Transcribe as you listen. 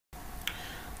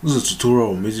This is a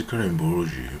tutorial on medical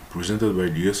embryology presented by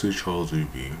DSA Charles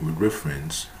AB with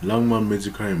reference Langman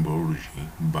Medical Embryology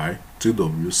by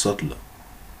T.W. Sattler.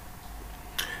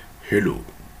 Hello,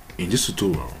 in this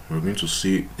tutorial we're going to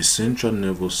see the central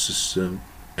nervous system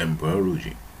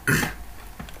embryology.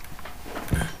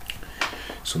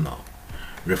 So now,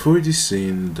 we've already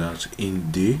seen that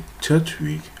in the third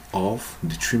week of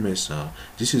the trimester,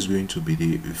 this is going to be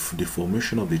the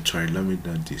formation of the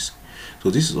trilaminar disc.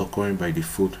 So this is occurring by the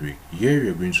fourth week. Here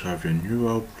you're going to have your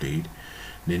neural plate.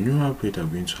 The neural plate are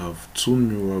going to have two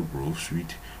neural grooves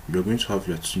with you're going to have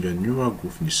your neural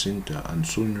groove in the center and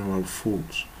two neural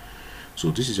folds.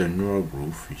 So this is a neural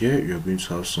groove. Here you're going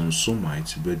to have some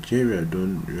somites, but here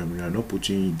we are not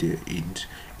putting it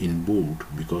in bold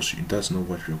because that's not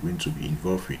what we're going to be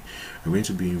involved with. We're going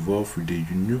to be involved with the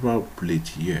neural plate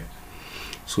here.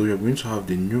 So you're going to have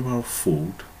the neural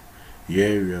fold.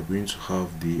 Here we are going to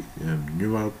have the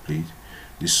neural plate,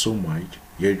 the somite,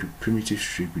 here the primitive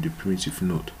strip with the primitive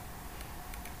node.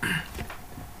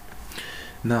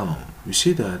 Now we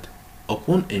see that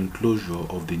upon enclosure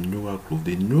of the neural groove,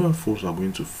 the neural folds are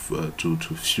going to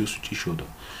fuse with each other.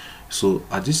 So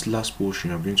at this last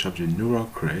portion, you're going to have the neural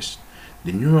crest.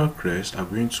 The neural crests are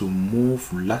going to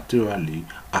move laterally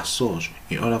as such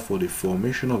in order for the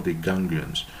formation of the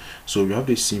ganglions. So we have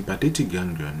the sympathetic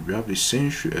ganglion, we have the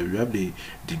central, we have the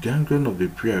ganglion of the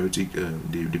periaortic,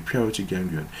 the periaortic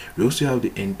ganglion. We also have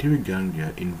the enteric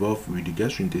ganglia involved with the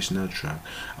gastrointestinal tract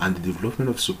and the development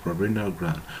of suprarenal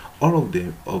gland. All of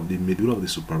them, of the medulla of the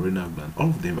suprarenal gland, all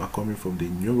of them are coming from the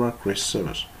neural crest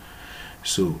cells.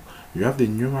 So you have the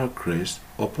neural crest.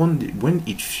 When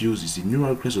it fuses, the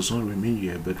neural crest does not remain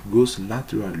here but goes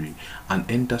laterally and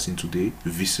enters into the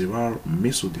visceral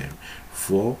mesoderm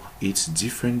for its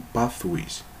different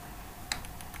pathways.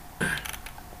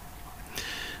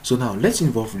 So now let's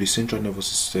involve the central nervous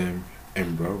system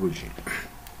embryology.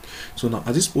 So now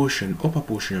at this portion, upper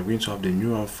portion, you're going to have the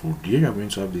neural fold. Here you're going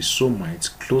to have the somites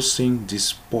closing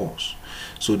this pores.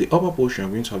 So the upper portion,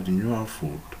 you're going to have the neural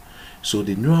fold. So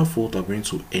the neural folds are going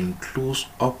to enclose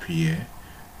up here.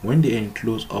 When they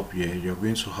enclose up here, you're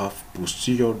going to have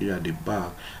posteriorly at the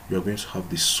back, you're going to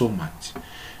have the somite.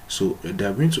 So they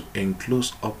are going to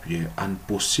enclose up here, and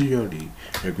posteriorly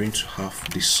you're going to have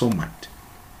the somite.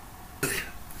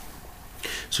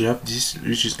 So you have this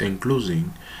which is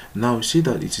enclosing. Now you see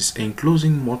that it is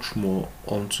enclosing much more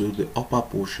onto the upper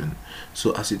portion.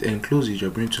 So as it encloses,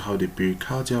 you're going to have the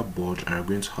pericardial bulge and you're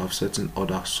going to have certain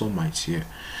other somites here.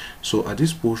 So at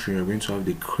this portion, you're going to have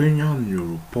the cranial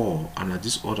neuropore, and at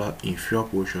this other inferior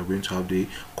portion, you're going to have the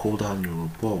caudal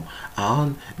neuropore.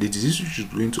 And the disease which is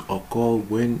going to occur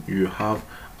when you have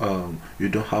you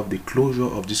don't have the closure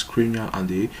of this cranial and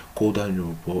the caudal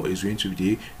neuropore is going to be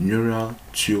the neural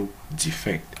tube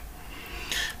defect.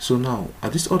 So now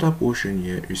at this other portion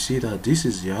here, you see that this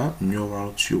is your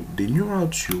neural tube. The neural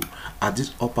tube at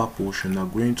this upper portion are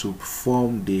going to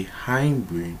form the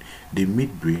hindbrain, the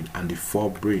midbrain, and the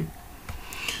forebrain.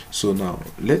 So now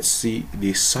let's see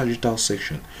the sagittal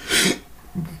section.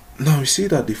 Now you see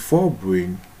that the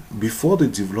forebrain, before the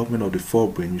development of the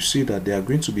forebrain, you see that there are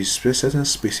going to be certain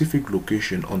specific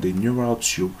location on the neural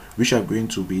tube which are going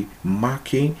to be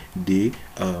marking the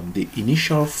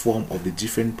initial form of the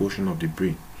different portion of the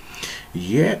brain.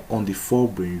 Here on the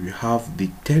forebrain, you have the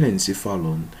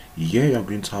telencephalon. Here you are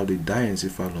going to have the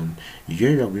diencephalon.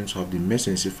 Here you are going to have the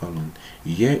mesencephalon.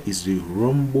 Here is the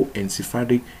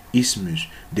rhomboencephalic isthmus.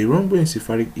 The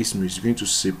rhomboencephalic isthmus is going to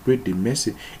separate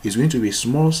the is going to be a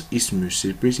small isthmus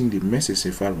separating the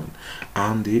mesencephalon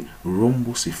and the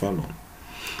rhombocephalon.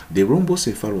 The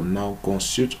rhombocephalon now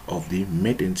consists of the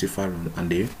metencephalon and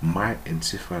the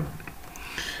myelencephalon.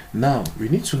 Now we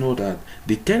need to know that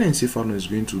the telencephalon is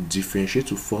going to differentiate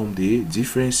to form the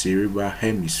different cerebral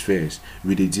hemispheres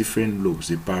with the different lobes.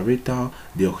 The parietal,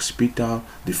 the occipital,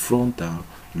 the frontal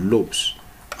lobes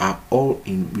are all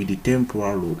in with the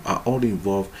temporal lobe are all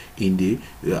involved in the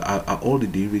are all the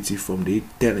derivative from the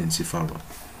telencephalon.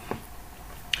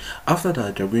 After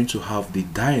that, you're going to have the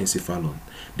diencephalon.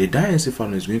 The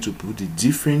diencephalon is going to put the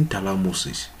different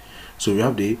thalamuses. So we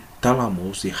have the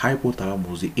thalamus, the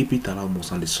hypothalamus, the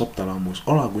epithalamus, and the subthalamus.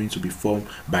 All are going to be formed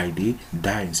by the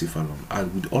diencephalon,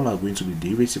 and all are going to be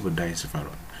derivative of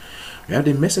diencephalon. We have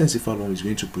the mesencephalon is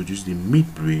going to produce the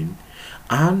midbrain,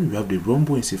 and we have the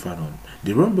rhomboencephalon.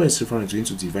 The rhomboencephalon is going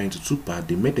to divide into two parts: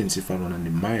 the metencephalon and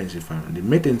the myelencephalon. The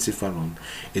metencephalon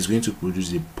is going to produce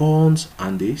the pons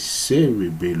and the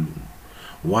cerebellum,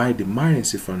 while the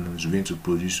myelencephalon is going to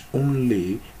produce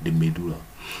only the medulla.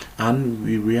 And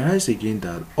we realize again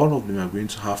that all of them are going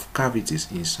to have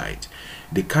cavities inside.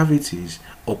 The cavities,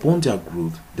 upon their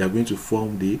growth, they are going to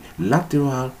form the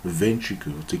lateral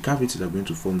ventricles. The cavities are going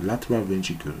to form lateral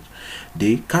ventricles.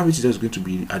 The cavity that is going to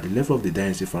be at the level of the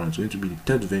diencephalon is going to be the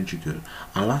third ventricle.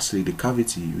 And lastly, the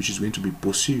cavity which is going to be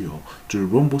posterior to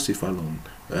the rhombocephalon,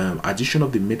 addition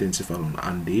of the metencephalon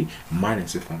and the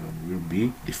myelencephalon, will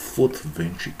be the fourth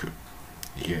ventricle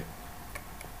here.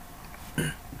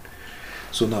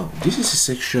 So now this is a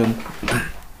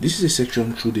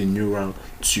section through the neural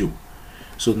tube.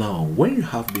 So now when you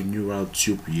have the neural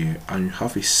tube here and you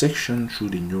have a section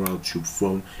through the neural tube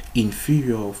from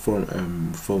inferior,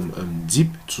 from deep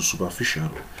to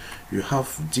superficial, you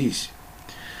have this.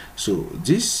 So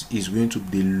this is going to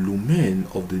be the lumen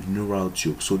of the neural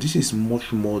tube. So this is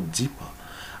much more deeper,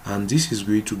 and this is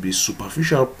going to be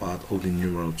superficial part of the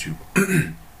neural tube.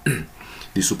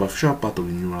 The superficial part of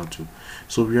the neural tube.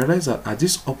 So realize that at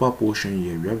this upper portion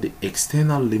here, we have the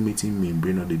external limiting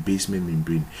membrane or the basement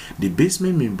membrane. The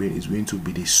basement membrane is going to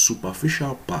be the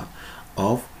superficial part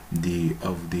of the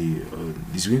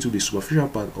superficial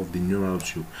part of the neural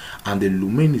tube, and the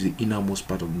lumen is the innermost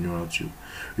part of the neural tube.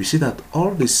 We see that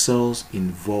all the cells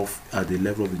involved at the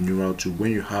level of the neural tube,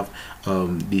 when you have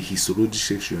the histology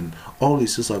section, all the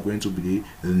cells are going to be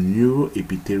the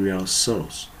neuroepithelial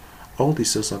cells. All the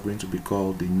cells are going to be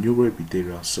called the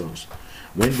neuroepithelial cells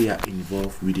when they are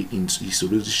involved with the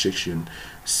histology section.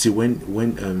 See, when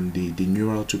the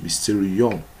neural tube is still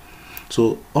young.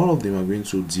 So all of them are going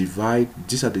to divide.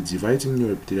 These are the dividing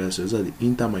neuroepithelial cells. These are the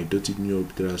intermitotic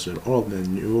neuroepithelial cells. All of them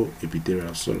are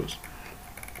neuroepithelial cells.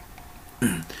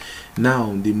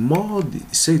 Now,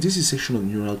 say this is section of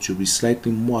neural tube is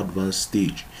slightly more advanced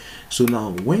stage. So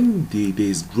now when there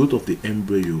is growth of the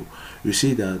embryo, you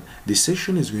see that the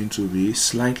section is going to be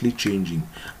slightly changing.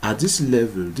 At this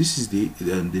level, this is the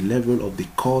level of the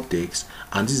cortex,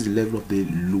 and this is the level of the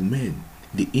lumen,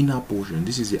 the inner portion.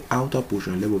 This is the outer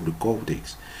portion, level of the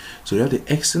cortex. So you have the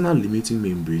external limiting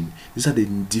membrane. These are the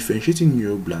differentiating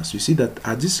neuroblasts. You see that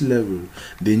at this level,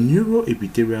 the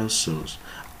neuroepithelial cells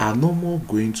are no more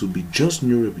going to be just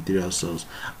neuroepithelial cells.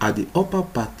 At the upper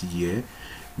part here,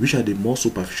 which are the more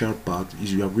superficial part,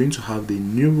 is you are going to have the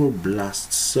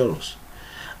neuroblast cells.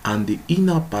 And the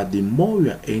inner part, the more we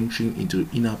are entering into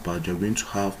the inner part, you are going to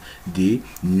have the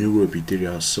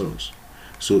neuroepithelial cells.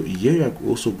 So here you are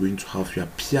also going to have your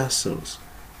Pia cells.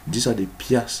 These are the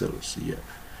Pia cells here.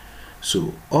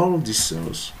 So all of these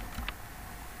cells.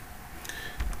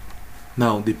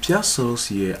 Now the Pia cells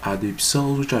here are the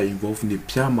cells which are involved in the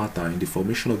Pia mater, in the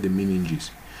formation of the meninges.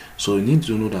 So you need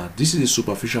to know that this is the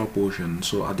superficial portion.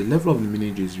 So at the level of the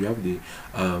meninges, we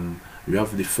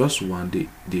have the first one,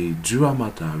 the dura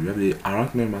mater, we have the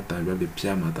arachnoid mater, we have the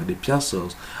Pia mater. The Pia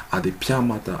cells are the Pia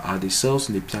mater, are the cells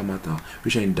in the Pia mater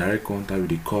which are in direct contact with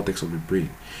the cortex of the brain.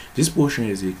 This portion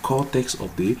is the cortex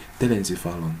of the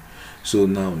telencephalon. So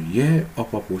now here,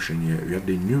 upper portion here, we have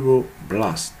the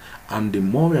neuroblast. And the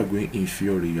more we are going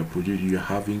inferior, you're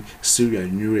having serial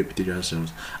neuroepithelial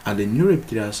cells, and the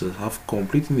neuroepithelial cells have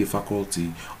completing the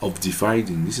faculty of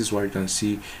dividing. This is why you can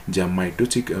see their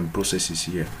mitotic processes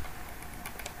here.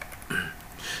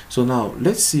 So now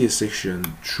let's see a section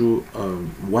through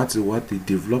what the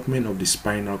development of the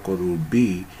spinal cord will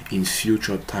be in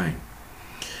future time.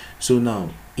 So now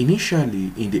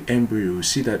initially in the embryo, you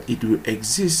see that it will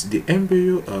exist. The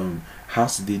embryo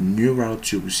has the neural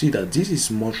tube. You see that this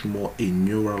is much more a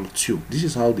neural tube. This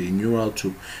is how the neural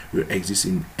tube will exist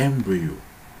in embryo.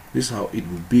 This is how it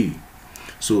will be.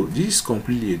 So this is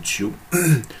completely a tube.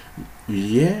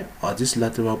 Here at this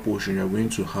lateral portion, you are going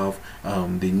to have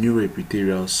the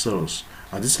neuroepithelial cells.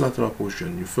 At this lateral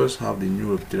portion, you first have the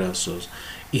neuroepithelial cells.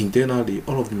 Internally,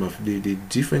 all of them have the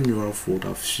different neural folds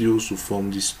have fused to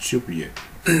form this tube here.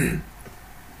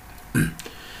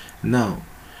 Now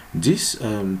this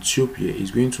tube here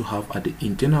is going to have at the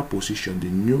internal position the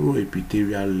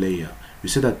neuroepithelial layer. We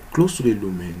say that close to the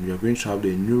lumen, you are going to have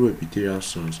the neuroepithelial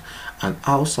cells, and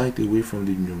outside away from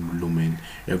the lumen,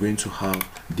 you are going to have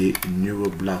the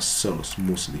neuroblast cells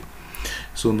mostly.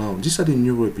 So now these are the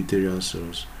neuroepithelial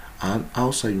cells, and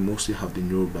outside you mostly have the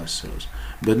neuroblast cells.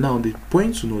 But now the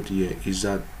point to note here is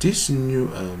that this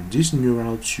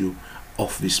neural tube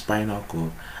of the spinal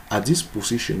cord, at this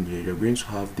position here, you're going to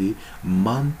have the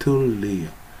mantle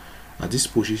layer. At this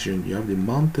position, you have the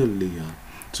mantle layer.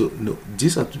 So no,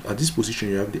 at this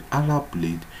position you have the alar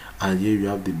plate, and here you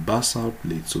have the basal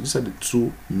plate. So these are the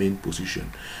two main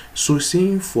positions. So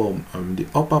seeing from the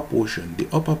upper portion,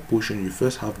 you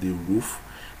first have the roof,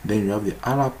 then you have the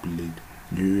alar plate,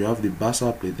 you have the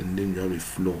basal plate, and then you have the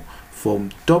floor.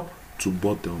 From top to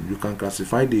bottom, you can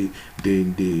classify the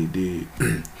the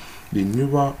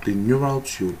neural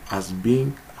tube as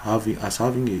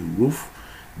having a roof,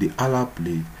 the alar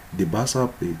plate, the basal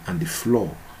plate, and the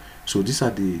floor. So this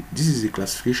is the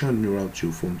classification of neural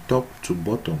tube from top to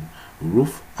bottom: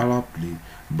 roof, alar plate,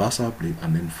 basal plate,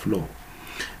 and then floor.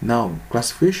 Now,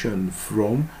 classification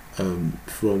from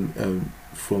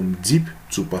deep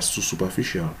to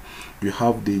superficial, you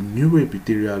have the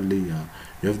neuroepithelial layer,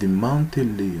 you have the mantle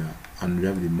layer, and we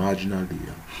have the marginal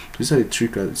layer. These are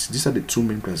the two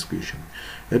main classifications.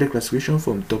 You have the classification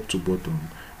from top to bottom.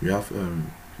 We have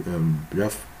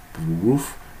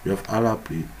roof, we have alar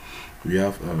plate, we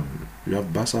have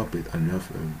basal plate, and we have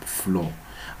floor.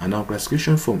 And now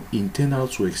classification from internal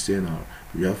to external,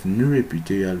 we have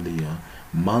neuroepithelial layer,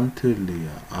 mantle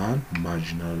layer, and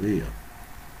marginal layer.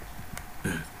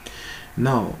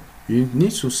 Now you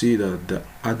need to see that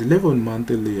at the level of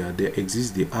mantle layer, there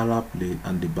exists the alar plate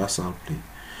and the basal plate.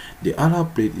 The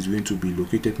alar plate is going to be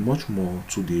located much more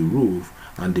to the roof,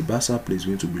 and the basal plate is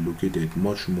going to be located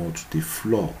much more to the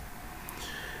floor.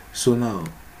 So now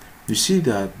you see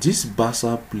that this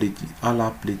basal plate,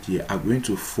 alar plate here are going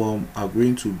to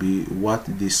be what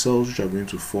the cells which are going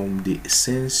to form the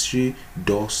sensory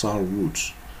dorsal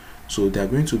roots. So they are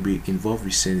going to be involved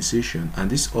with sensation, and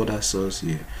these other cells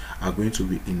here are going to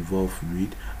be involved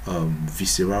with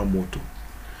visceral motor.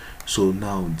 So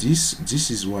now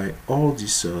this is why all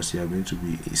these cells here are going to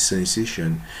be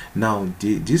sensation. Now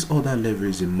this other level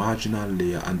is the marginal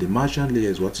layer, and the marginal layer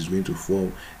is what is going to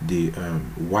form the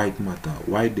white matter,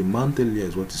 while the mantle layer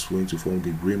is what is going to form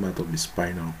the gray matter of the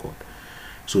spinal cord.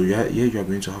 So here you are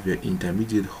going to have your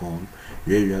intermediate horn,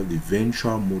 here you have the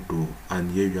ventral motor,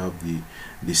 and here you have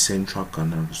the central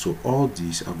canal. So all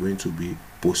these are going to be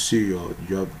posterior.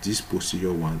 You have this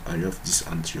posterior one, and you have this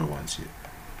anterior ones here.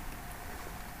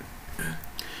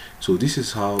 So this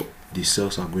is how the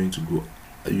cells are going to grow.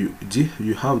 You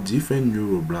have different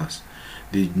neuroblasts.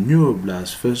 The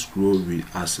neuroblasts first grow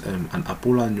as an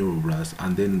apolar neuroblast,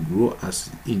 and then grow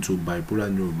into bipolar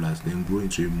neuroblast, then grow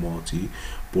into a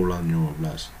multipolar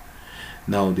neuroblast.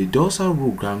 Now the dorsal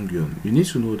root ganglion, you need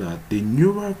to know that the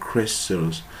neural crest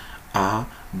cells are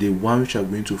the ones which are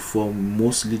going to form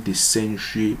mostly the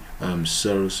sensory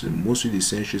cells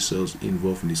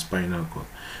involved in the spinal cord,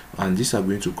 and these are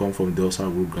going to come from dorsal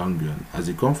root ganglion. As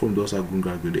they come from dorsal root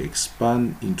ganglion, they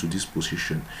expand into this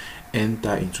position,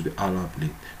 enter into the alar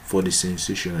plate for the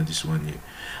sensation of this one here.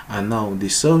 And now the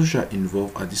cells which are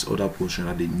involved at this other portion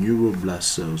are the neuroblast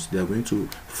cells. They are going to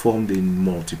form the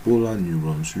multipolar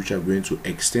neurons, which are going to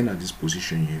extend at this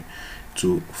position here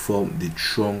to form the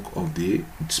trunk of the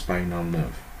spinal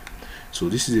nerve. So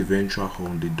this is the ventral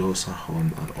horn, the dorsal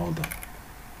horn, and all that.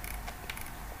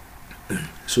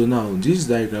 So now this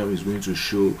diagram is going to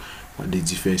show the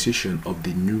differentiation of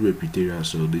the neuroepithelial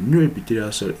cell. The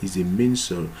neuroepithelial cell is a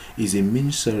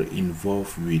main cell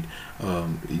involved with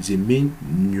is a main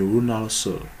neuronal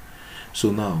cell.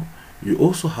 So now you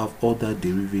also have other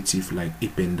derivatives like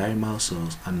ependymal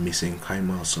cells and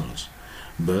mesenchymal cells,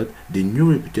 but the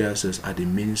neuroepithelial cells are the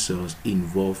main cells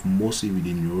involved mostly with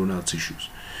the neuronal tissues.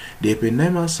 The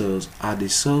ependymal cells are the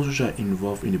cells which are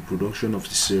involved in the production of the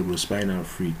cerebrospinal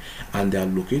fluid, and they are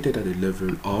located at the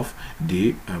level of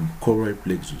the choroid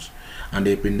plexus. And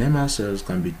the ependymal cells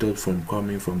can be taught from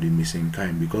coming from the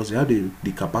mesenchyme, because they have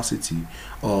the capacity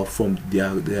of they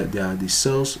are the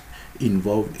cells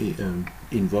involving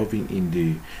in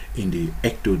the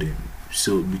ectoderm.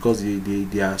 So because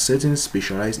they are certain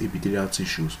specialized epithelial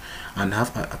tissues and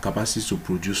have a capacity to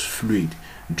produce fluid,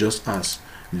 just as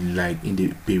like in the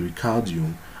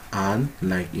pericardium and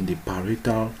like in the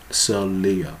parietal cell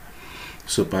layer.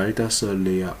 So parietal cell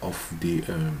layer of the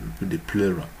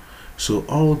pleura. So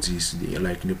all these,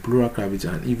 like in the pleural cavity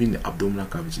and even the abdominal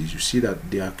cavities, you see that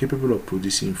they are capable of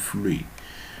producing fluid.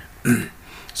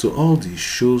 So all this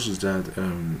shows that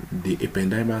the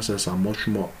ependymal cells are much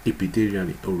more epithelial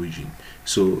in origin.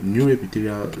 So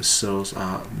neuroepithelial cells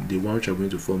are the ones which are going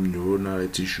to form neuronal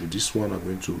tissue. This one are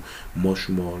going to much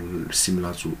more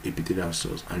similar to epithelial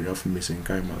cells, and you have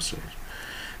mesenchymal cells.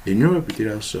 The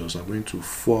neuroepithelial cells are going to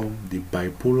form the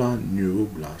bipolar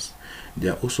neuroblast. They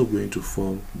are also going to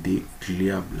form the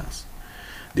glioblast.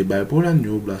 The bipolar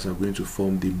neuroblasts are going to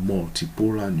form the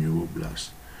multipolar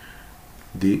neuroblast.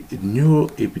 The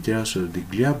neuroepithelial cells, the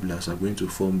glioblasts, are going to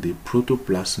form the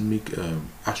protoplasmic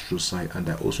astrocyte, and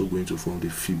they're also going to form the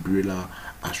fibrillar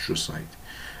astrocyte.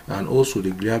 And also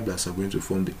the glioblasts are going to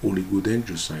form the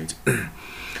oligodendrocyte.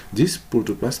 This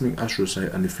protoplasmic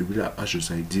astrocyte and the fibrillar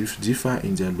astrocyte differ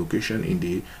in their location in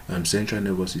the central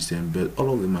nervous system, but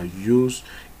all of them are used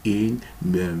in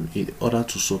order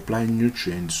to supply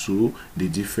nutrients to the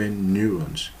different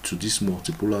neurons, to these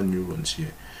multipolar neurons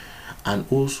here. And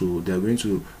also they are going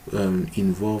to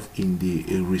involve in the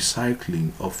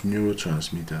recycling of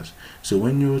neurotransmitters. So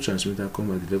when neurotransmitter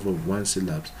come at the level of 1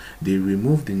 syllabus, they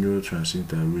remove the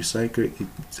neurotransmitter, recycle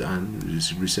it, and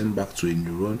resend back to a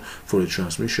neuron for the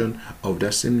transmission of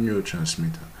that same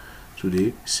neurotransmitter to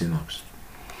the synapse.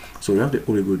 So we have the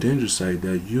oligodendrocyte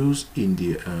that are used in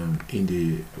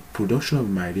the production of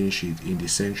myelin sheath in the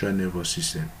central nervous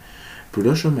system.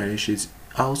 Production of myelin sheath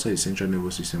outside the central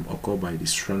nervous system occur by the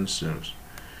Schwann cells.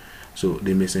 So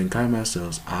the mesenchymal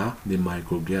cells are the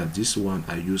microglia. This one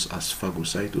are used as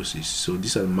phagocytosis. So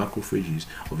these are the macrophages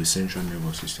of the central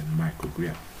nervous system,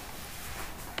 microglia.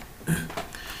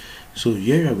 So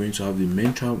here you are going to have the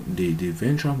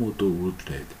ventral motor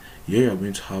rootlet. Here you are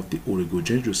going to have the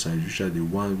oligodendrocytes, which are the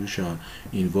ones which are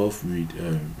involved with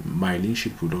myelin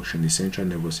sheath production in the central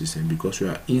nervous system, because we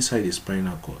are inside the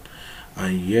spinal cord.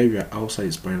 And here we are outside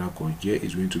the spinal cord. Here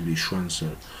is going to be Schwann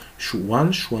cell.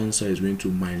 One Schwann cell is going to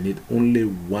myelinate only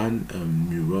one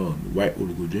neuron, while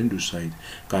oligodendrocyte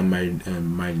can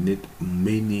myelinate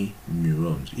many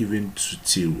neurons, even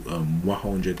till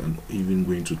 100 and even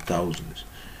going to thousands.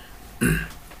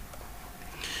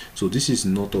 So this is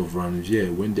knot of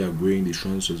Ranvier. When they are growing, the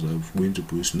Schwann cells are going to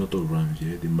produce knot of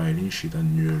Ranvier, the myelin sheath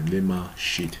and neurolemma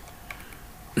sheath.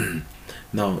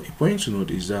 Now, a point to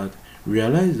note is that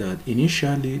realize that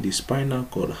initially the spinal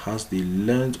cord has the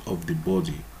length of the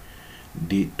body.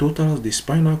 The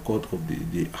spinal cord of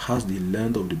has the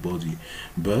length of the body,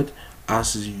 but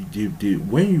as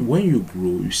when you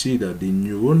grow, you see that the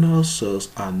neuronal cells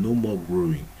are no more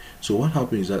growing. So what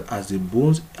happens is that as the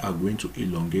bones are going to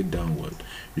elongate downward,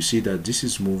 you see that this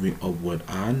is moving upward,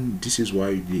 and this is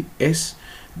why the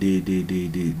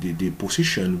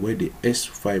position where the S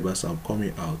fibers are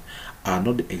coming out are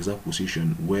not the exact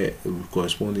position where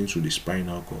corresponding to the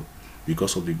spinal cord,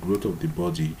 because of the growth of the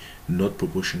body not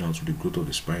proportional to the growth of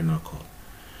the spinal cord.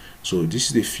 So this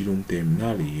is the filum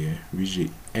terminale here, which is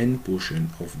the end portion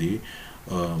of the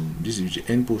this is the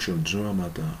end portion of the dura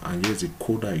mater, and here's the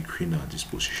coda equina at this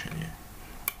position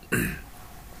here.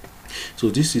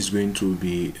 So this is going to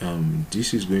be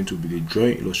the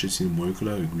drawing illustrating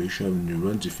molecular regulation of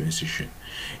neuron differentiation.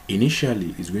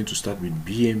 Initially, it's going to start with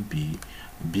BMP,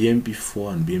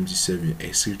 BMP4 and BMP7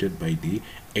 excreted by the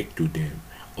ectoderm,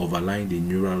 overlying the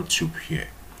neural tube here.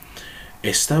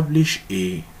 Establish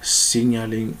a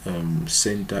signaling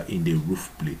center in the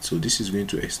roof plate. So this is going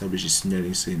to establish a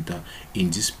signaling center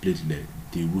in this platelet,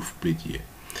 the roof plate here.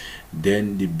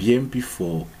 Then the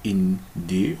BMP4 in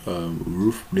the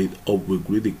roof plate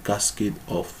upregulate the cascade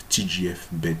of TGF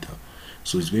beta.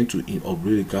 So it's going to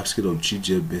upregulate the cascade of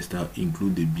TGF beta,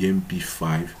 include the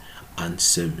BMP5 and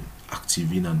 7,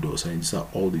 activin and dorsine. These are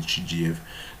all the TGF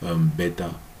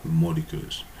beta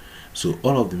molecules. So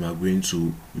all of them are going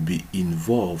to be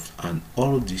involved, and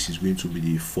all of this is going to be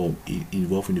involved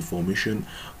in the formation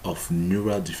of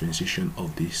neural differentiation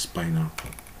of the spinal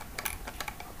cord.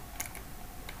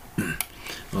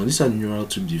 Now these are neural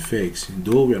tube defects.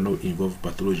 Though we are not involved in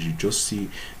pathology, just see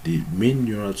the main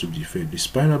neural tube defect. The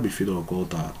spinal bifida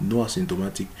occulta, no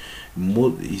asymptomatic,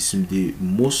 is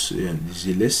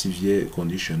the less severe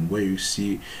condition where you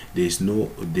see there is no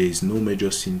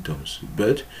major symptoms,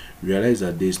 but realize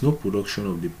that there is no production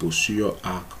of the posterior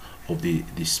arc of the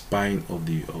spine of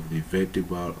the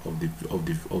vertebra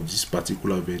of this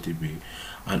particular vertebrae.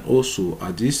 And also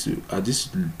at this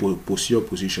posterior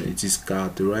position, it is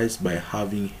characterized by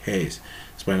having hairs,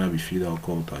 spinal bifida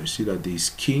occulta. You see that the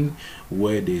skin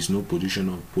where there is no production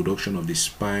of the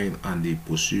spine and the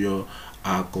posterior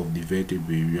arc of the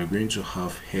vertebrae, you are going to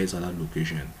have hairs at that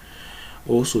location.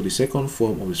 Also, the second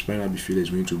form of the spinal bifida is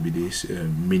going to be this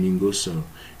meningocele.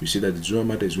 You see that the dura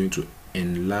mater is going to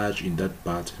enlarge in that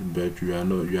part, but you are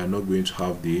not going to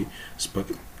have the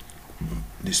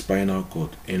spinal cord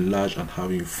enlarged and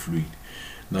having fluid.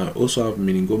 Now I also have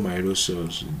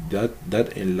meningomyelocele.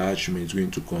 That enlargement is going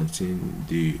to contain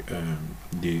the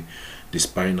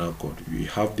spinal cord. We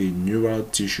have the neural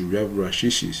tissue. We have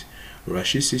rachisis.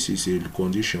 Rachisis is a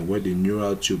condition where the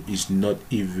neural tube is not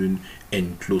even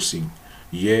enclosing.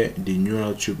 Here the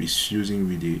neural tube is fusing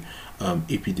with the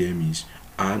epidermis,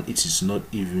 and it is not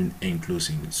even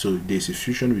enclosing. So there's a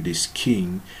fusion with the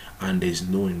skin and there's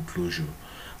no enclosure.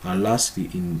 And lastly,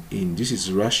 in this is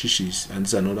rachisis, and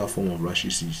this is another form of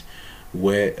rachisis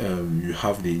where you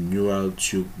have the neural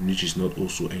tube which is not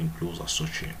also enclosed as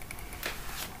such here.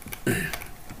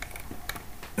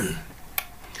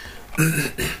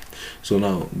 So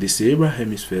now the cerebral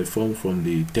hemisphere formed from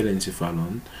the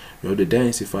telencephalon. We have the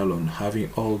diencephalon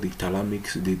having all the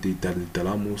thalamuses.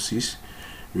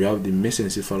 We have the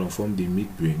mesencephalon from the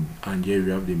midbrain, and here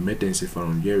we have the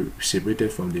metencephalon, here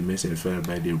separated from the mesencephalon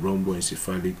by the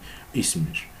rhomboencephalic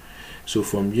isthmus. So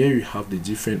from here you have the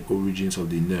different origins of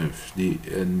the nerve. The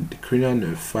cranial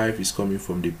nerve 5 is coming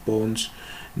from the pons,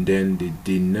 then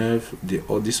the nerve,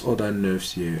 all these other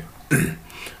nerves here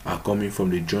are coming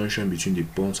from the junction between the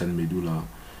pons and medulla.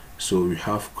 So we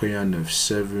have cranial nerve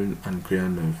 7 and cranial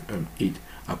nerve 8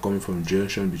 are coming from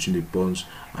junction between the pons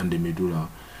and the medulla.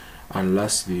 And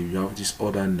lastly, we have this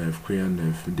other nerve, cranial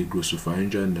nerve, the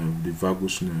glossopharyngeal nerve, the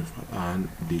vagus nerve, and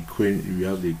we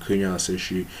have the cranial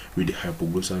accessory with the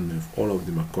hypoglossal nerve. All of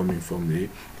them are coming from the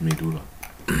medulla.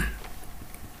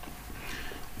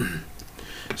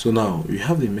 So now we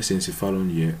have the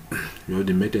mesencephalon here, we have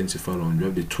the metencephalon, we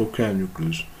have the trochlear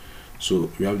nucleus.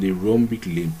 So we have the rhombic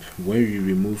limb. When we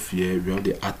remove here, we have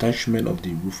the attachment of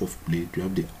the roof of plate, we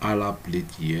have the alar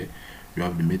plate here, we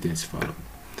have the metencephalon.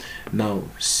 Now,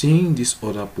 seeing this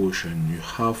other portion, you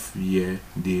have here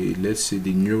the, let's say,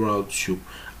 the neural tube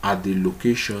at the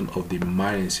location of the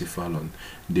myelencephalon.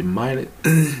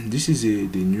 This is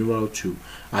the neural tube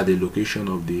at the location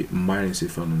of the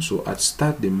myelencephalon. So at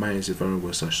start the myelencephalon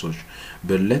was as such,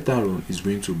 but later on is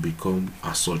going to become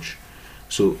as such.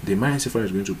 So the myelencephalon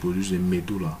is going to produce the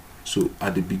medulla. So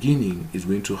at the beginning is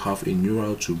going to have a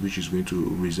neural tube which is going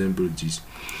to resemble this.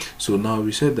 So now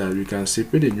we said that we can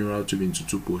separate the neural tube into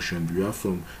two portions. We have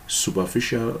from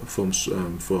superficial, from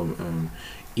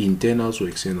internal to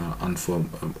external, and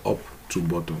from up to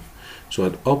bottom. So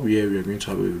at up here we are going to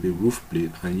have the roof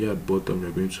plate, and here at bottom we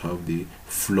are going to have the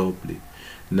floor plate.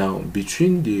 Now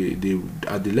between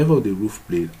at the level of the roof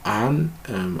plate and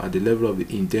at the level of the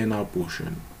internal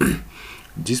portion,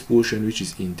 this portion which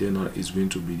is internal is going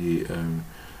to be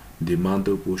the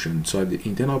mantle portion. So at the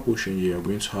internal portion here, you're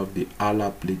going to have the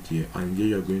alar plate here, and here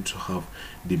you're going to have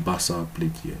the basal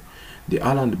plate here. The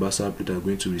alar and the basal plate are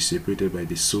going to be separated by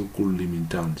the sulcus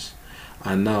limitans.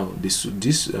 And now this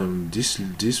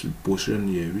portion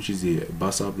here, which is the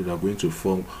basal plate, are going to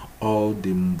form all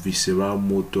the visceral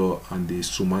motor and the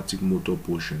somatic motor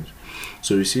portions.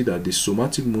 So you see that the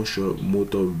somatic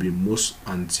motor will be most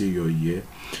anterior here,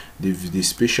 the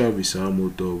spatial visceral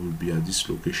motor will be at this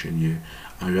location here,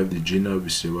 and we have the general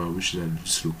visceral which is at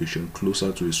this location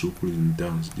closer to the sulcus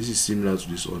limitans. This is similar to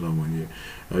this other one here.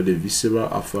 We have the visceral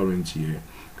afferent here,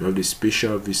 we have the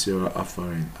spatial visceral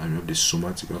afferent, and we have the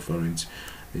somatic afferent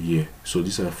here. So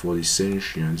these are for the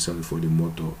sensory and these are for the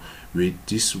motor. With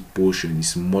this portion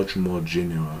is much more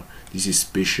general. This is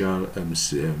spatial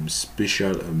visceral,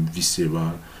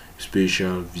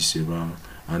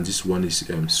 and this one is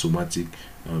somatic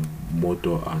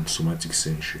motor and somatic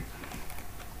sensory.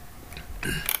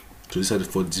 So these are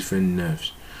for different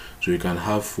nerves. So you can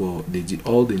have for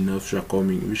all the nerves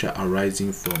which are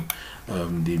arising from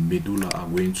the medulla are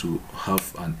going to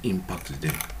have an impact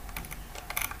there.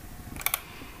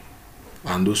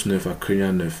 And those nerves are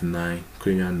cranial nerve 9,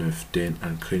 cranial nerve 10,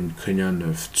 and cranial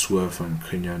nerve 12, and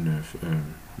cranial nerve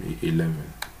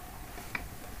 11.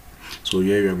 So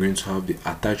here we are going to have the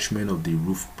attachment of the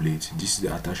roof plate. This is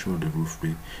the attachment of the roof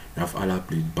plate. We have alar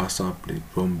plate, basal plate,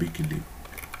 rhombic limb.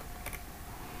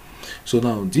 So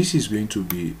now this is going to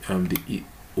be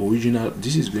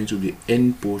this is going to be the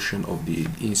end portion of the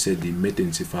inside the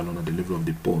metencephalon at the level of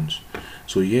the pons.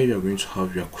 So here you are going to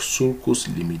have your sulcus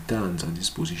limitans at this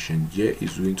position. Here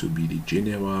is going to be the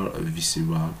general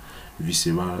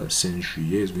visceral sensory.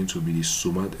 Here is going to be the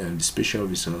the spatial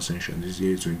visceral sensory, and this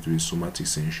here is going to be somatic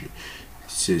sensory.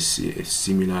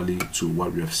 Similarly to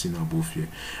what we have seen above here,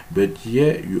 but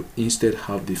here you instead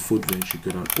have the fourth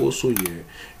ventricle, and also here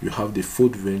you have the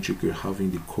fourth ventricle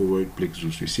having the choroid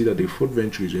plexus. You see that the fourth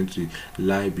ventricle is going to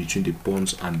lie between the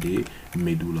pons and the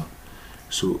medulla.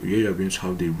 So here you are going to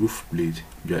have the roof plate,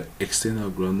 your external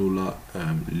granular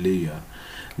layer.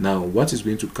 Now what is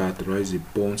going to characterize the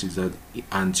pons is that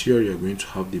anterior you are going to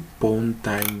have the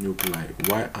pontine nuclei,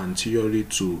 while anteriorly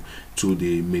to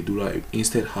the medulla you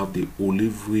instead have the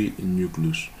olivary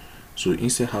nucleus. So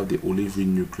instead have the olivary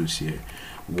nucleus here,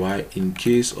 while in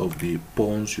case of the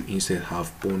pons you instead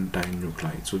have pontine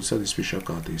nuclei. So these are the special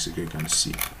characteristics you can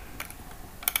see.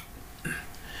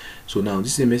 So now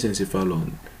this is the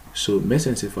mesencephalon. So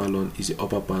mesencephalon is the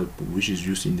upper part which is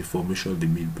used in the formation of the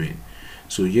midbrain.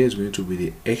 So here is going to be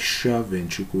the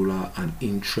extraventricular and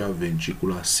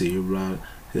intraventricular cerebral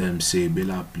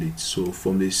cerebellar plate. So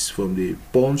from the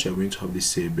pons, you are going to have the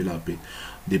cerebellar plate.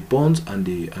 The pons and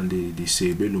the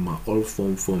cerebellum are all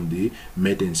formed from the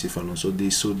metencephalon. So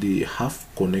they have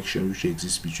connection which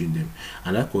exists between them,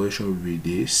 and that connection will be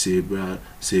the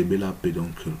cerebellar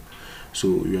peduncle. So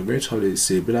you are going to have the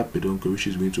cerebellar peduncle, which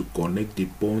is going to connect the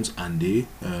pons and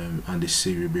the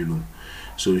cerebellum.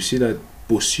 So you see that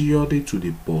posteriorly to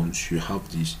the pons you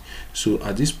have this. So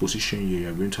at this position here, you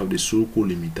are going to have the sulcus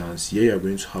limitans. Here you are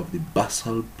going to have the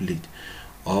basal plate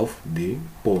of the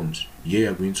pons. Here you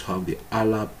are going to have the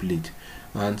alar plate,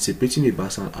 and separating the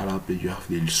basal and alar plate, you have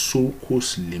the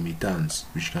sulcus limitans,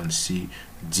 which you can see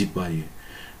deeper here.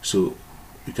 So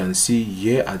you can see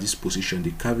here at this position,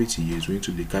 the cavity here is going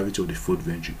to be the cavity of the fourth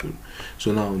ventricle.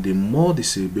 So now the more the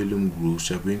cerebellum grows,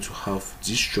 you are going to have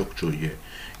this structure here.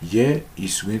 Here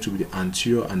is going to be the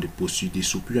anterior and the posterior, the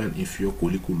superior and inferior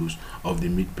colliculus of the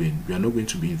midbrain. We are not going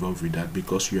to be involved with that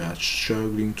because we are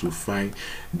struggling to find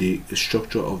the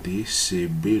structure of the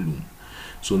cerebellum.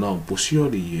 So now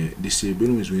posteriorly here, the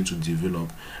cerebellum is going to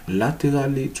develop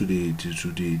laterally to the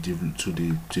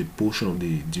portion of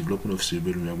the development of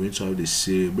cerebellum. You are going to have the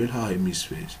cerebellar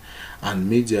hemispheres,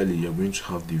 and medially you are going to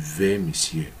have the vermis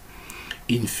here.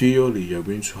 Inferiorly, you are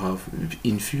going to have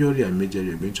inferiorly and medially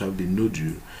you are going to have the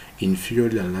nodule.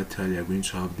 Inferiorly and laterally you are going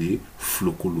to have the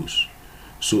flocculus.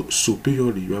 So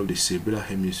superiorly you have the cerebellar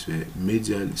hemisphere,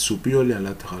 medially superiorly and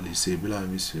laterally cerebellar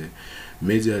hemisphere,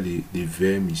 medially the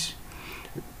vermis.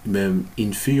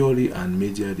 Inferiorly and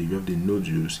medially you have the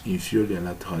nodules, inferiorly and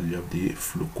laterally you have the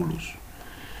flocculus.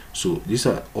 So these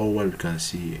are all what we can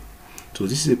see here. So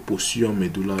this is a posterior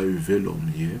medullary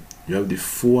velum here. You have the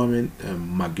foramen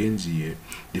Magenzi here.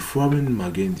 The foramen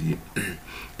Magenzi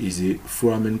is a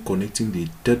foramen connecting the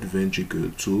third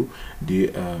ventricle to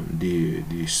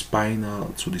the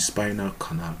spinal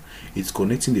canal. It's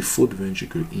connecting the fourth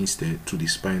ventricle instead to the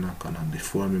spinal canal, the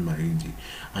foramen Magenzi.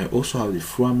 I also have the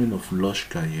foramen of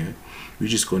Loschka here,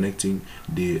 which is connecting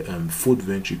the fourth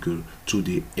ventricle to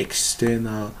the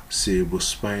external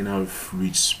cerebrospinal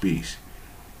fluid space.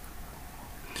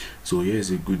 So here is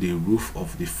the roof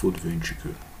of the fourth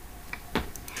ventricle.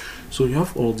 So you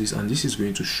have all this, and this is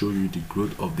going to show you the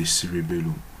growth of the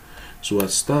cerebellum. So at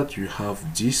start you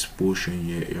have this portion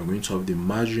here. You're going to have the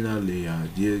marginal layer.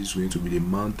 Here is going to be the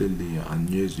mantle layer, and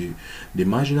here's the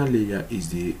marginal layer is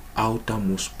the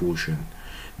outermost portion.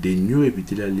 The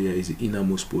neuroepithelial layer is the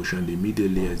innermost portion. The middle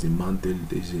layer is the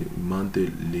mantle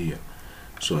layer.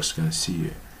 So as you can see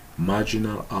here,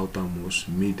 marginal, outermost,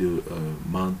 middle,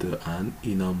 mantle, and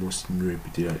innermost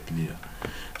neuroepithelial layer.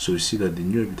 So you see that the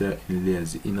neuroepithelial layer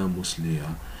is the innermost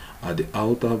layer. At the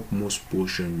outermost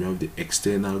portion you have the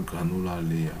external granular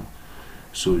layer.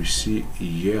 So you see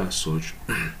here as such.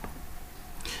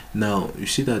 Now you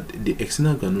see that the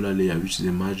external granular layer, which is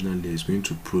the marginal layer, is going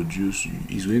to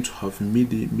have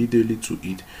medially to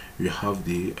it you have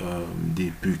the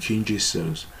Purkinje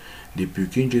cells. The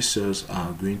Purkinje cells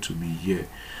are going to be here,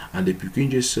 and the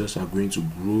Purkinje cells are going to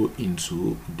grow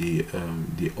into the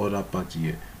other part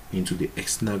here, into the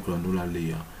external granular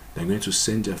layer. They're going to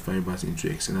send their fibers into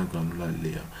external granular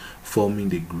layer, forming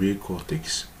the gray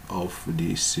cortex of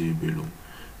the cerebellum.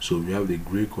 So we have the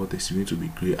gray cortex is going to be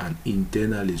gray, and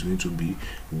internally is going to be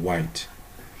white.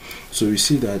 So we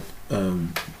see that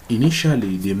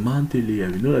initially the mantle layer,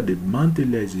 we know that the mantle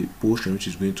layer is a portion which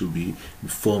is going to be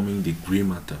forming the gray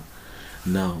matter.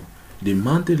 Now the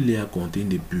mantle layer contains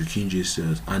the Purkinje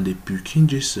cells, and the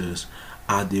Purkinje cells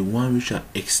are the one which are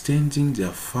extending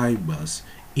their fibers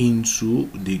into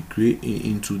the gray,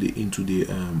 into the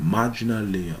marginal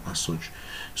layer as such.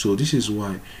 So this is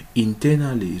why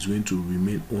internally is going to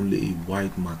remain only a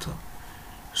white matter.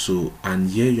 So, and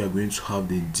here you are going to have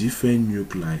the different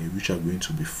nuclei which are going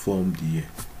to be formed here.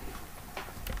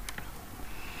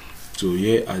 So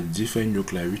here are different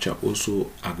nuclei which are also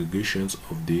aggregations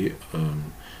of the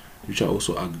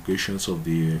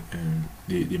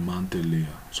the mantle layer.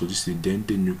 So this is the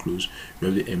dentate nucleus. We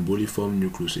have the emboliform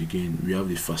nucleus again. We have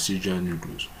the fascicular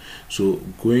nucleus. So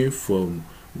going from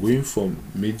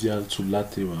medial to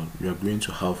lateral, we are going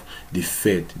to have the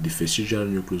fascicular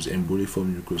nucleus,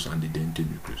 emboliform nucleus, and the dentate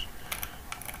nucleus.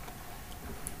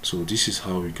 So this is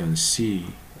how we can see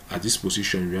at this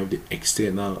position we have the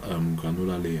external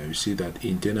granular layer. You see that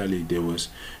internally there was,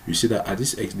 you see that at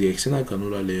this the external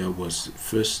granular layer was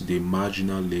first the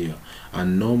marginal layer,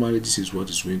 and normally this is what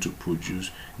is going to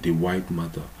produce the white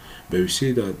matter. But we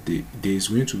see that there is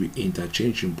going to be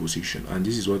interchange in position, and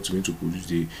this is what's going to produce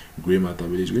the gray matter.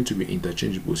 But it's going to be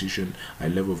interchange in position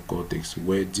at level of cortex,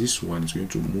 where this one is going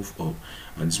to move up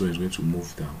and this one is going to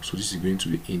move down. So this is going to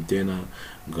be internal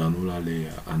granular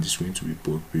layer, and this is going to be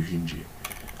Purkinje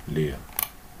layer.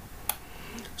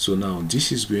 So now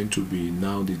this is going to be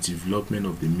now the development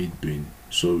of the midbrain.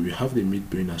 So we have the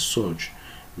midbrain as such,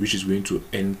 which is going to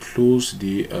enclose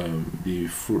the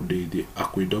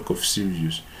aqueduct of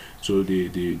Sylvius. So the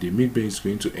midbrain is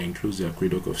going to enclose the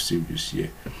aqueduct of Sylvius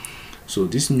here. So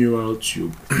this neural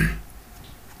tube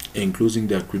enclosing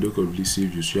the aqueduct of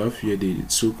Sylvius, you have here the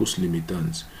sulcus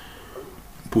limitans.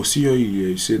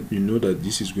 Posteriorly, you know that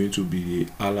this is going to be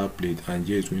the alar plate, and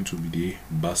here is going to be the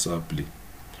basal plate.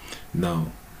 Now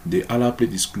the alar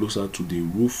plate is closer to the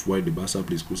roof, while the basal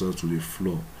plate is closer to the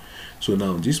floor. So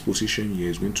now this position here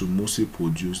is going to mostly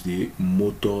produce the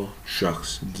motor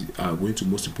tracts, are going to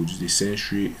mostly produce the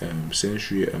sensory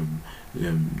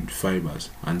fibers,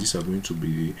 and these are going to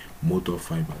be the motor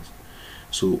fibers.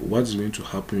 So what is going to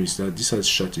happen is that this has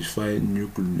stratified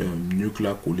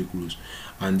nuclear colliculus,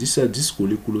 and these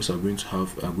colliculus are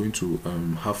going to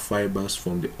have fibers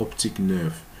from the optic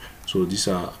nerve. So these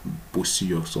are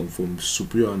posterior. So from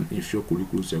superior and inferior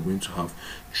colliculus, they are going to have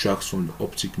tracts from the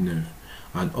optic nerve,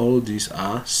 and all these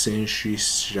are sensory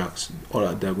tracts. All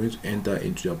they are going to enter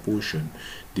into their portion.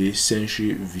 The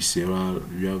sensory visceral,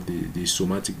 we have the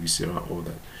somatic visceral. All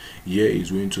that here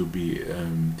is going to be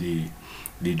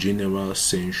the general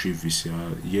sensory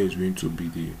visceral. Here is going to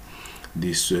be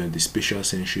the spatial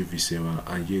sensory visceral,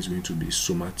 and here is going to be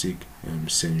somatic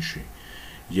sensory.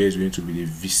 Here is going to be the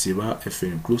visceral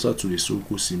efferent. Closer to the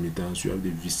sulcus limitans, you have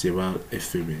the visceral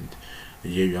efferent.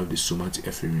 Here you have the somatic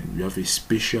efferent. You have a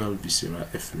spatial visceral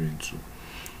efferent too.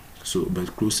 So,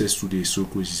 but closest to the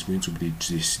sulcus is going to be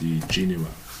the general.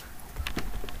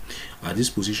 At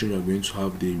this position, you are going to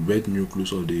have the red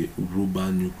nucleus or the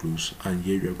rubal nucleus, and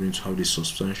here you are going to have the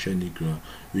substantia nigra,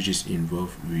 which is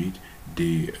involved with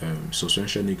the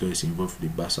substantia nigra is involved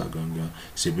with the basal ganglia,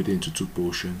 separated into two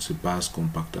portions: the pars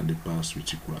compacta and the pars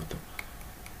reticulata.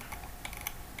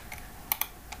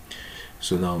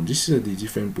 So now this is the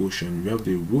different portion. We have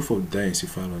the roof of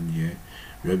diencephalon here.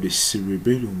 We have the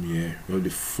cerebellum here. We have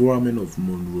the foramen of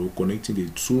Monroe connecting the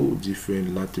two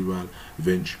different lateral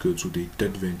ventricles to the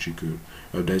third ventricle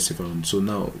of diencephalon. So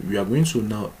now we are going to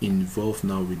now involve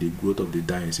now with the growth of the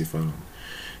diencephalon.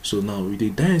 So now with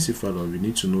the diencephalon, we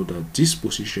need to know that this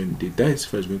position, the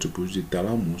diencephalon is going to produce the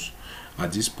thalamus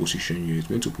at this position here. It's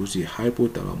going to produce the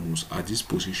hypothalamus at this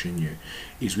position here.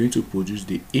 It's going to produce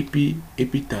the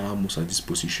epithalamus at this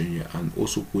position here, and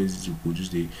also going to produce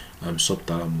the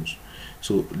subthalamus.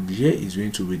 So here is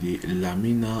going to be the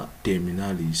lamina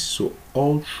terminalis. So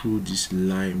all through this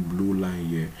line, blue line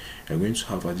here, you're going to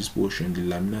have at this portion the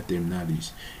lamina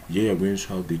terminalis. Here you're going to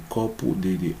have the corpus,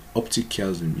 the optic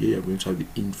chiasm. Here you're going to have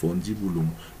the infundibulum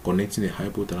connecting the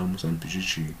hypothalamus and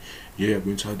pituitary. Here you're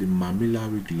going to have the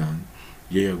mammillary gland.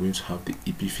 Here you're going to have the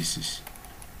epiphysis.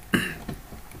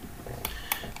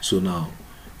 So now,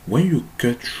 when you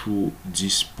cut through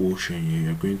this portion here,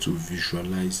 you're going to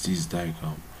visualize this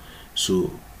diagram.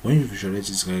 So when you visualize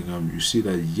this diagram, you see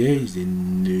that here is the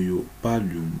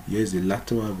neopallium, here is the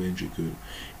lateral ventricle,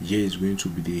 here is going to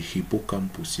be the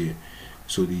hippocampus here.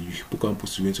 So the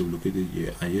hippocampus is going to be located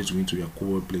here, and here is going to be a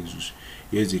cover plexus.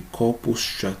 Here is the corpus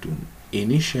stratum.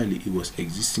 Initially, it was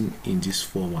existing in this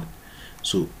format.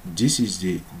 So this is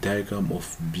the diagram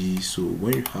of B. So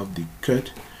when you have the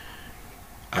cut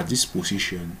at this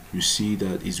position, you see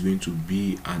that it's going to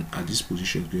be, and at this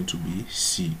position it's going to be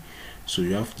C. So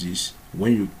you have this.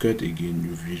 When you cut again,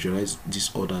 you visualize this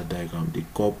other diagram. The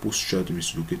corpus stratum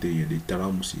is located here, the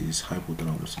thalamus is,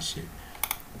 hypothalamus is here.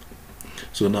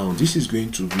 So now this is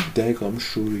going to be diagram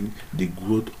showing the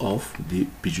growth of the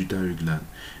pituitary gland.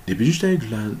 The pituitary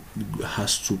gland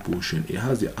has two portions. It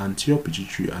has the anterior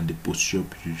pituitary and the posterior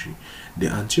pituitary. The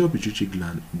anterior pituitary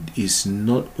gland is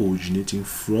not originating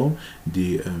from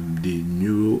the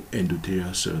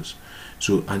neuroendothelial cells.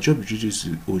 So anterior pituitary is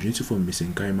originating from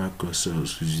mesenchymal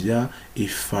cells via a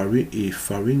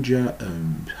pharyngeal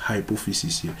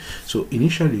hypophysis here. So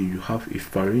initially you have a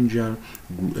pharyngeal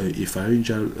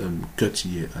cut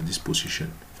here at this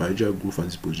position, pharyngeal groove at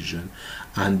this position,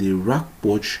 and the rack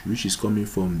pouch, which is coming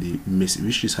from the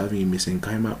which is having a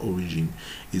mesenchymal origin,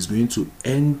 is going to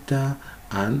enter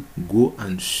and go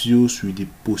and fuse with the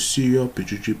posterior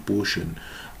pituitary portion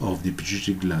of the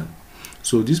pituitary gland.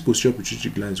 So this posterior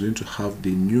pituitary gland is going to have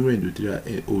the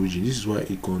neuroendothelial origin. This is why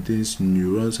it contains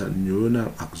neurons and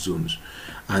neuronal axons.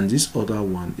 And this other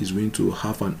one is going to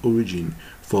have an origin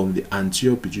from the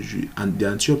anterior pituitary, and the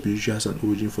anterior pituitary has an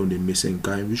origin from the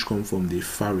mesenchyme, which comes from the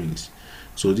pharynx.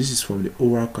 So this is from the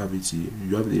oral cavity.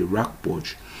 You have the rack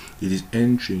pouch. It is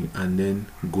entering and then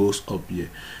goes up here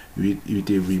with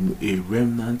a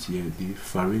remnant here, the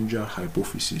pharyngeal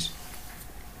hypophysis.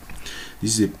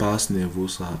 This is a pars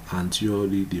nervosa.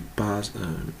 Anteriorly, the pars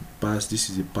this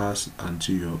is the pars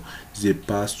anterior. This is a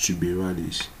pars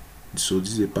tuberalis. So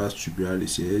this is a pars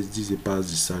tuberalis. Yes, this is a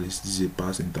pars discalis. This is a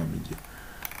pars intermedia.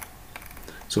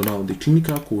 So now the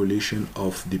clinical correlation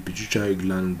of the pituitary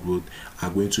gland growth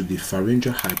are going to the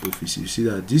pharyngeal hypophysis. You see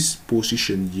that this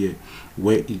position here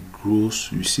where it grows,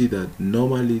 you see that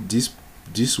normally this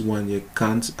one here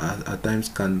can't at times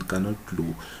cannot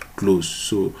close.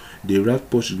 So the right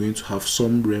pouch is going to have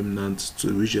some remnants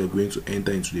to which are going to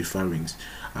enter into the pharynx,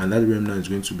 and that remnant is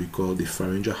going to be called the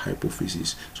pharyngeal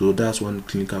hypophysis. So that's one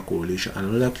clinical correlation. And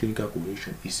another clinical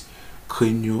correlation is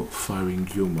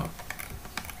craniopharyngioma.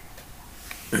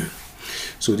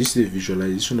 So this is a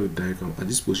visualization of the diagram. At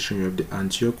this position, you have the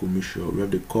anterior commissure, we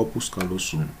have the corpus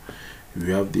callosum, we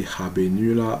have the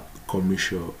habenular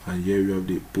commissure, and here you have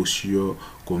the posterior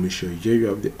commissure. Here you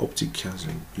have the optic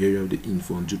chiasm, here you have the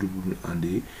infundibulum and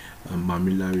the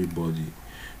mammillary body.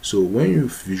 So when you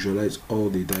visualize all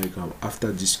the diagram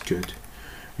after this cut,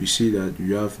 you see that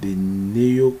you have the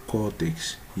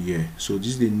neocortex here. So this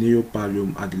is the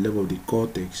neopallium at the level of the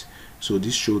cortex. So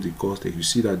this shows the cortex. You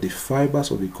see that the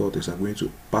fibers of the cortex are going to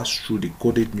pass through the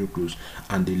caudate nucleus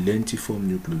and the lentiform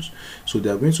nucleus. So they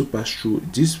are going to pass through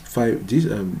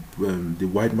the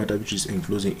white matter which is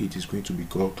enclosing it is going to be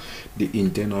called the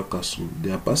internal capsule.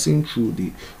 They are passing through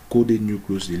the caudate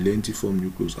nucleus, the lentiform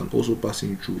nucleus, and also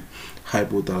passing through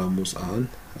hypothalamus and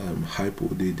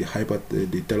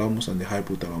the thalamus and the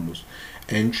hypothalamus,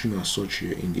 entering as such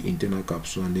here in the internal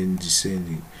capsule and then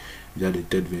descending via the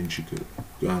third ventricle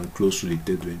and close to the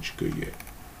third ventricle here.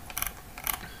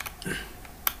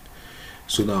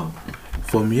 So now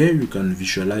from here you can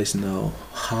visualize now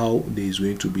how there is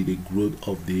going to be the growth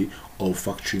of the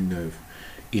olfactory nerve.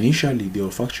 Initially the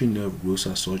olfactory nerve grows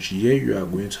as such. Here you are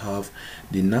going to have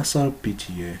the nasal pit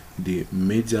here, the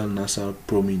medial nasal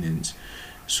prominence,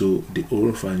 so the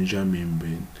oropharyngeal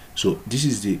membrane. So this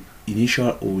is the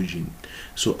initial origin.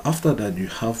 So after that you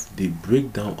have the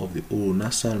breakdown of the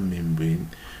oronasal membrane.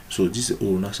 So this is the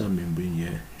oronasal membrane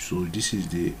here. So this is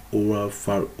the oral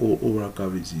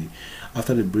cavity.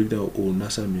 After the breakdown of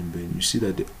oronasal membrane, you see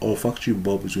that the olfactory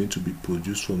bulb is going to be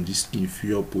produced from this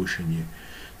inferior portion here.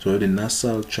 So we have the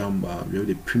nasal chamber, we have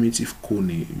the primitive cone,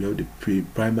 we have the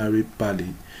primary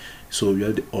palate. So we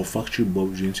have the olfactory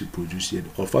bulb going to produce here.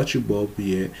 The olfactory bulb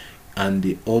here and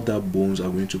the other bones are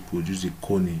going to produce the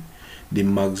cone. The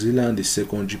maxilla and the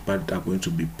secondary part are going to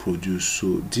be produced.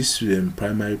 So this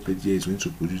primary plate here is going to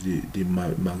produce the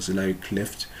maxillary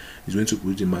cleft. It's going to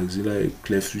produce the maxillary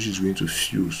cleft, which is going to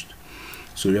fuse.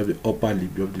 So you have the upper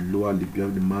lip, you have the lower lip, you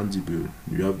have the mandible,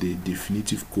 you have the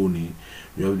definitive cone,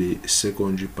 you have the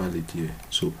secondary palate here.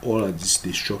 So all of this,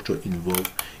 the structure involved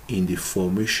in the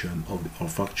formation of the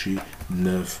olfactory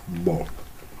nerve bulb.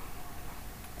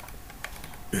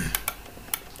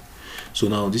 So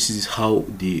now this is how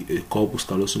the corpus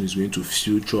callosum is going to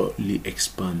futurely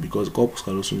expand, because corpus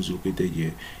callosum is located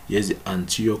here. Here's the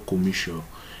anterior commissure.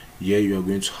 Here you are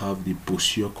going to have the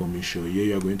posterior commissure. Here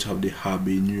you are going to have the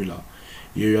habenular.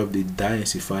 Here you have the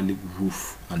diencephalic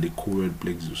roof and the choroid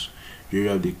plexus. Here you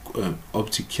have the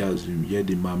optic chiasm, here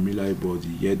the mammillary body,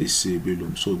 here the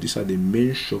cerebellum. So these are the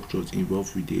main structures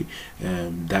involved with the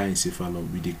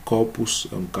diencephalon, with the corpus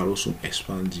callosum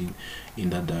expanding in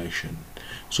that direction.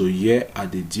 So here are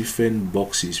the different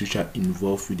boxes which are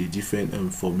involved with the different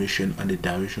formation and the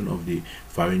direction of the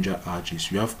pharyngeal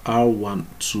arches. You have R1,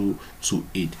 2 to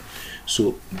 8.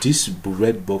 So this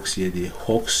red box here, the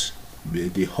Hawks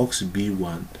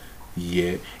B1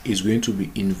 here, is going to be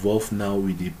involved now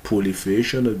with the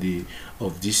proliferation of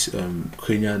this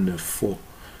cranial nerve 4.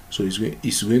 So it's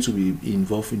going to be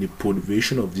involved in the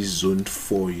proliferation of this zone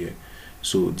 4 here.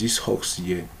 So this Hawks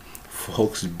here,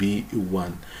 Hawks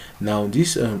B1. Now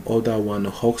this other one,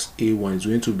 Hawks A1, is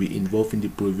going to be involved in the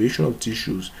proliferation of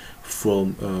tissues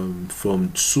from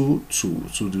 2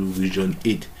 to the region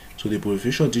 8. So the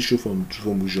proliferation of tissue from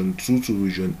region 2 to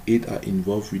region 8 are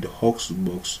involved with the Hawks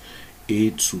box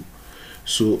A2.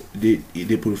 So the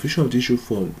proliferation of tissue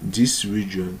from this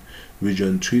region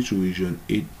 3 to region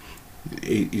 8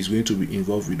 is going to be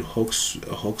involved with Hawks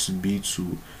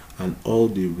B2, and all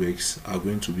the regs are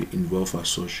going to be involved as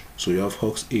such. So you have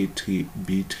Hawks A3,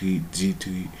 B3,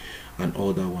 D3, and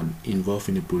all that one involved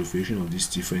in the proliferation of these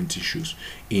different tissues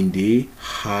in the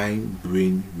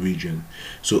hindbrain region.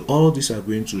 So all these are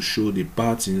going to show the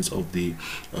patterns of the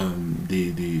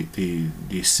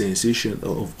sensation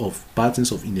of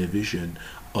patterns of innervation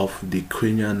of the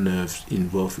cranial nerves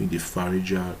involved in the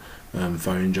pharyngeal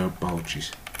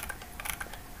pouches.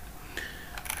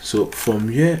 So from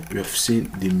here we have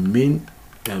seen the main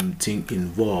thing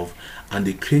involved, and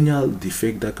the cranial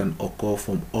defect that can occur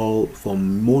from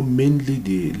mainly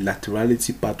the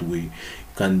laterality pathway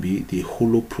can be the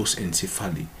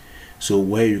holoprosencephaly. So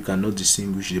where you cannot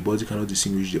distinguish, the body cannot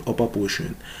distinguish the upper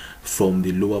portion from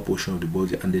the lower portion of the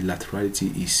body, and the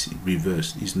laterality is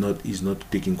reversed, is not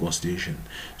taking consideration.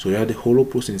 So you have the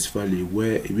holoprosencephaly,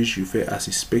 which refer as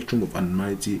a spectrum of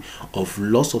abnormality of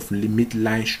loss of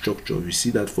midline structure. We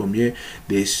see that from here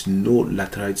there is no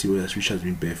laterality which has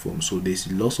been performed, so there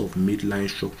is loss of midline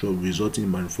structure resulting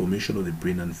in malformation of the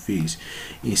brain and face.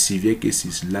 In severe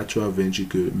cases, lateral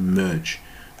ventricle merge.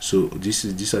 So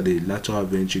these are the lateral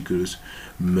ventricles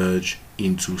merge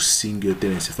into single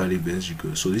telencephalic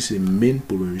ventricle. So this is the main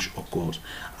problem which occurs,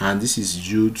 and this is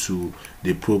due to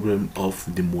the problem of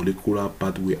the molecular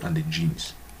pathway and the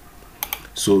genes.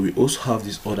 So we also have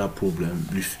this other problem.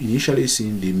 We've initially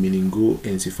seen the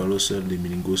meningoencephalocele, the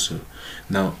meningocele.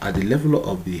 Now at the level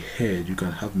of the head, you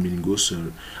can have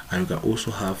meningocele, and you can also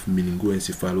have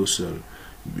meningoencephalocele.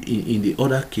 In the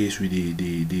other case, with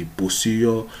the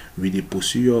posterior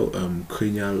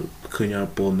cranial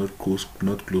pole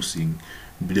not closing,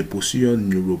 the posterior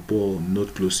neuropole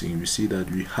not closing, we see that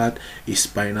we had a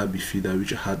spinal bifida which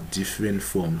had different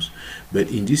forms. But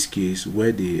in this case,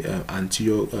 where the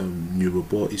anterior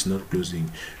neuropole is not closing,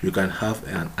 you can have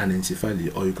an anencephaly,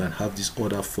 or you can have these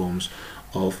other forms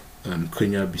of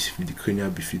cranial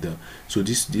bifida. So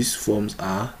these forms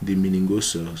are the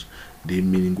meningoceles, the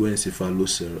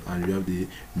meningoencephalocele, and you have the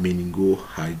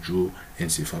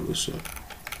meningohydroencephalocele.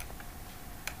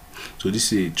 So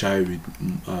this is a child with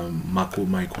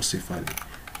macromicrocephaly.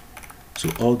 So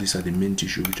all these are the main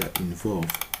tissues which are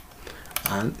involved,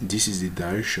 and this is the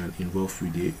direction involved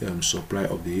with the supply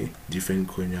of the different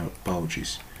cranial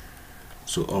pouches.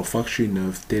 So olfactory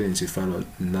nerve, telencephalon,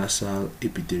 nasal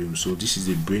epithelium. So this is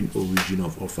the brain origin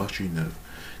of olfactory nerve.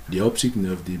 The optic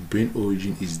nerve, the brain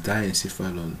origin is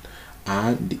diencephalon,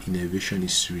 and the innervation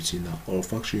is retinal.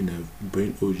 Olfactory nerve,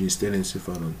 brain origin is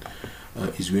telencephalon,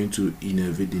 is going to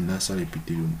innervate the nasal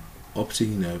epithelium. Optic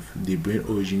nerve, the brain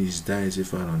origin is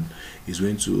diencephalon, is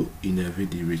going to innervate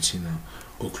the retina.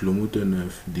 Oculomotor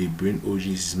nerve, the brain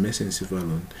origin is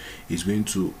mesencephalon, is going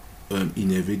to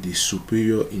innervate the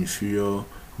superior, inferior,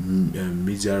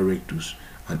 medial rectus,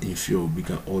 and inferior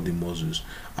oblique, all the muscles,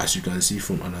 as you can see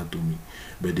from anatomy.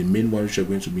 But the main one which are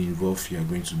going to be involved here are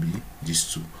going to be these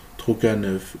two. Trochlear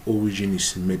nerve origin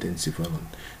is metencephalon.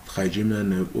 Trigeminal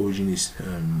nerve origin is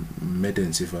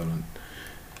metencephalon.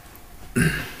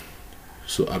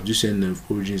 So abducens nerve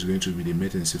origin is going to be the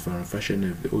metencephalon. Fascial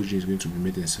nerve, the origin is going to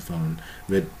be metencephalon.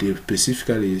 But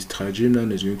specifically,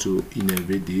 trigeminal is going to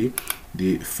innervate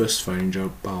the first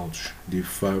pharyngeal pouch. The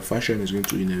fascial is going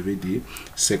to innervate the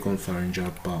second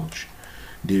pharyngeal pouch.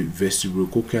 The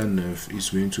vestibulocochlear nerve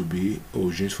is going to be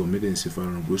originates from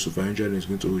metencephalon. Glossopharyngeal is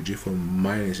going to originate from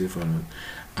myelencephalon.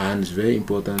 And it's very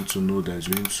important to know that it's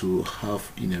going to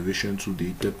have innervation to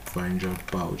the third pharyngeal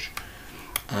pouch.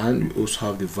 And we also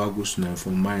have the vagus nerve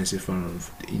from myelencephalon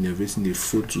innervating the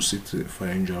 4th to 6th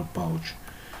pharyngeal pouch.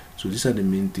 So these are the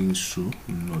main things to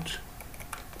note.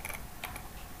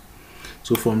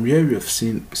 So from here we have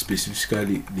seen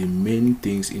specifically the main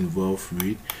things involved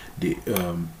with the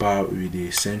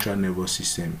central nervous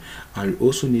system, and we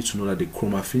also need to know that the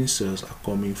chromaffin cells are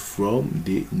coming from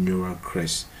the neural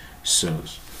crest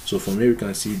cells. So from here we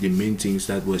can see the main things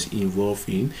that was involved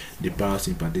in the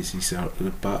parasympathetic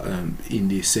in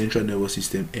the central nervous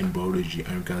system embryology,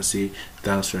 and we can say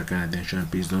thanks for your kind attention.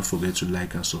 Please don't forget to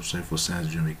like and subscribe for Science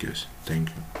Video Makers. Thank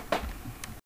you.